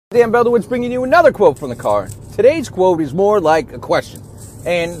Dan Beldowitz bringing you another quote from the car. Today's quote is more like a question.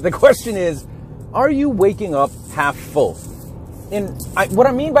 And the question is, are you waking up half full? And what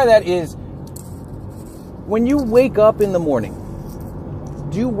I mean by that is, when you wake up in the morning,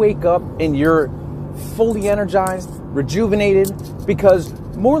 do you wake up and you're fully energized, rejuvenated? Because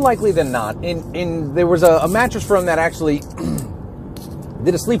more likely than not, and there was a mattress firm that actually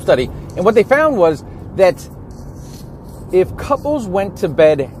did a sleep study, and what they found was that if couples went to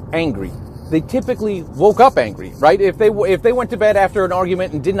bed angry, they typically woke up angry, right? If they went to bed after an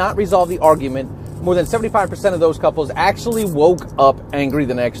argument and did not resolve the argument, more than 75% of those couples actually woke up angry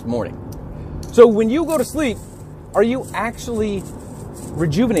the next morning. So when you go to sleep, are you actually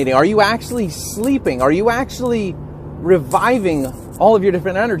rejuvenating? Are you actually sleeping? Are you actually reviving all of your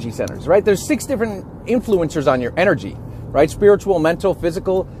different energy centers, right? There's 6 different influencers on your energy, right? Spiritual, mental,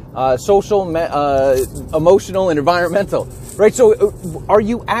 physical, social, emotional, and environmental, right? So are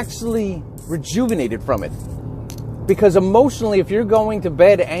you actually rejuvenated from it? Because emotionally, if you're going to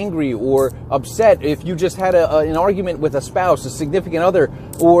bed angry or upset, if you just had an argument with a spouse, a significant other,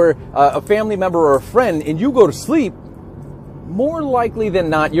 or a family member or a friend, and you go to sleep, more likely than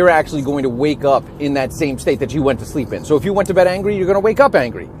not, you're actually going to wake up in that same state that you went to sleep in. So if you went to bed angry, you're going to wake up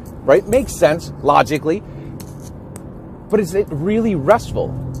angry, right? Makes sense, logically. But is it really restful?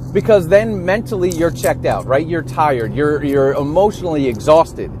 Because then mentally you're checked out, right? You're tired. You're emotionally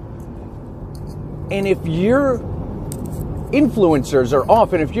exhausted. And if your influencers are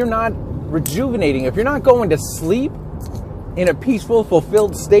off, and if you're not rejuvenating, if you're not going to sleep in a peaceful,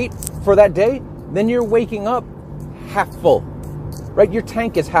 fulfilled state for that day, then you're waking up half full, right? Your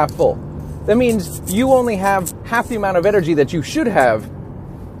tank is half full. That means you only have half the amount of energy that you should have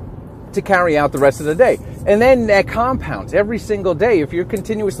to carry out the rest of the day. And then that compounds every single day. If you're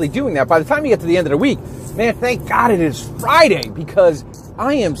continuously doing that, by the time you get to the end of the week, man, thank God it is Friday, because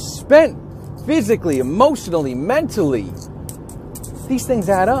I am spent physically, emotionally, mentally. These things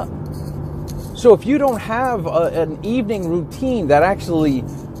add up. So if you don't have an evening routine that actually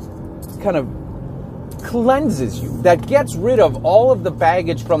kind of cleanses you, that gets rid of all of the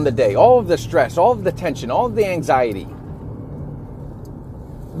baggage from the day, all of the stress, all of the tension, all of the anxiety,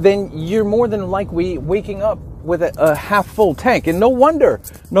 then you're more than likely waking up with a half full tank. And no wonder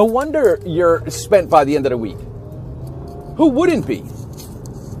you're spent by the end of the week. Who wouldn't be?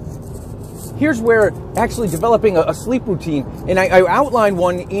 Here's where actually developing a sleep routine, and I outline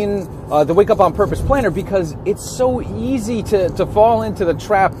one in the Wake Up on Purpose Planner, because it's so easy to fall into the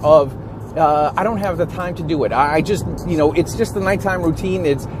trap of, I don't have the time to do it. I just, it's just the nighttime routine.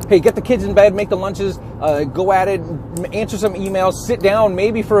 It's, hey, get the kids in bed, make the lunches, go at it, answer some emails, sit down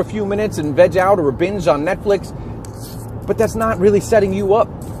maybe for a few minutes and veg out or binge on Netflix. But that's not really setting you up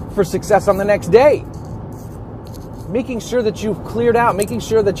for success on the next day. Making sure that you've cleared out, making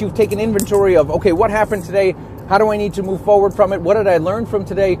sure that you've taken inventory of, okay, what happened today? How do I need to move forward from it? What did I learn from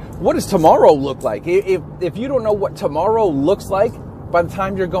today? What does tomorrow look like? If you don't know what tomorrow looks like by the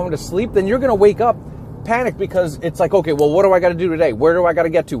time you're going to sleep, then you're going to wake up panicked, because it's like, okay, well, what do I got to do today? Where do I got to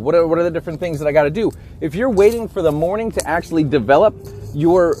get to? What are the different things that I got to do? If you're waiting for the morning to actually develop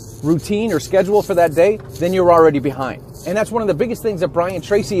your routine or schedule for that day, then you're already behind. And that's one of the biggest things that Brian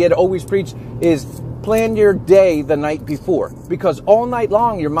Tracy had always preached, is plan your day the night before, because all night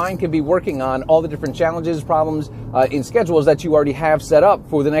long your mind can be working on all the different challenges, problems in schedules that you already have set up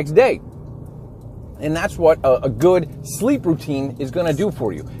for the next day. And that's what a good sleep routine is going to do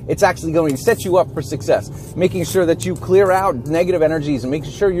for you. It's actually going to set you up for success, making sure that you clear out negative energies and making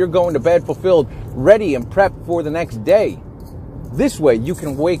sure you're going to bed fulfilled, ready and prepped for the next day. This way you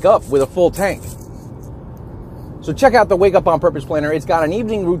can wake up with a full tank. So check out the Wake Up on Purpose Planner. It's got an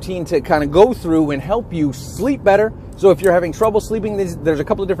evening routine to kind of go through and help you sleep better. So if you're having trouble sleeping, there's a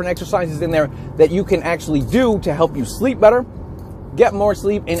couple of different exercises in there that you can actually do to help you sleep better, get more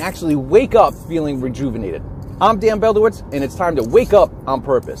sleep, and actually wake up feeling rejuvenated. I'm Dan Beldowitz, and it's time to wake up on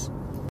purpose.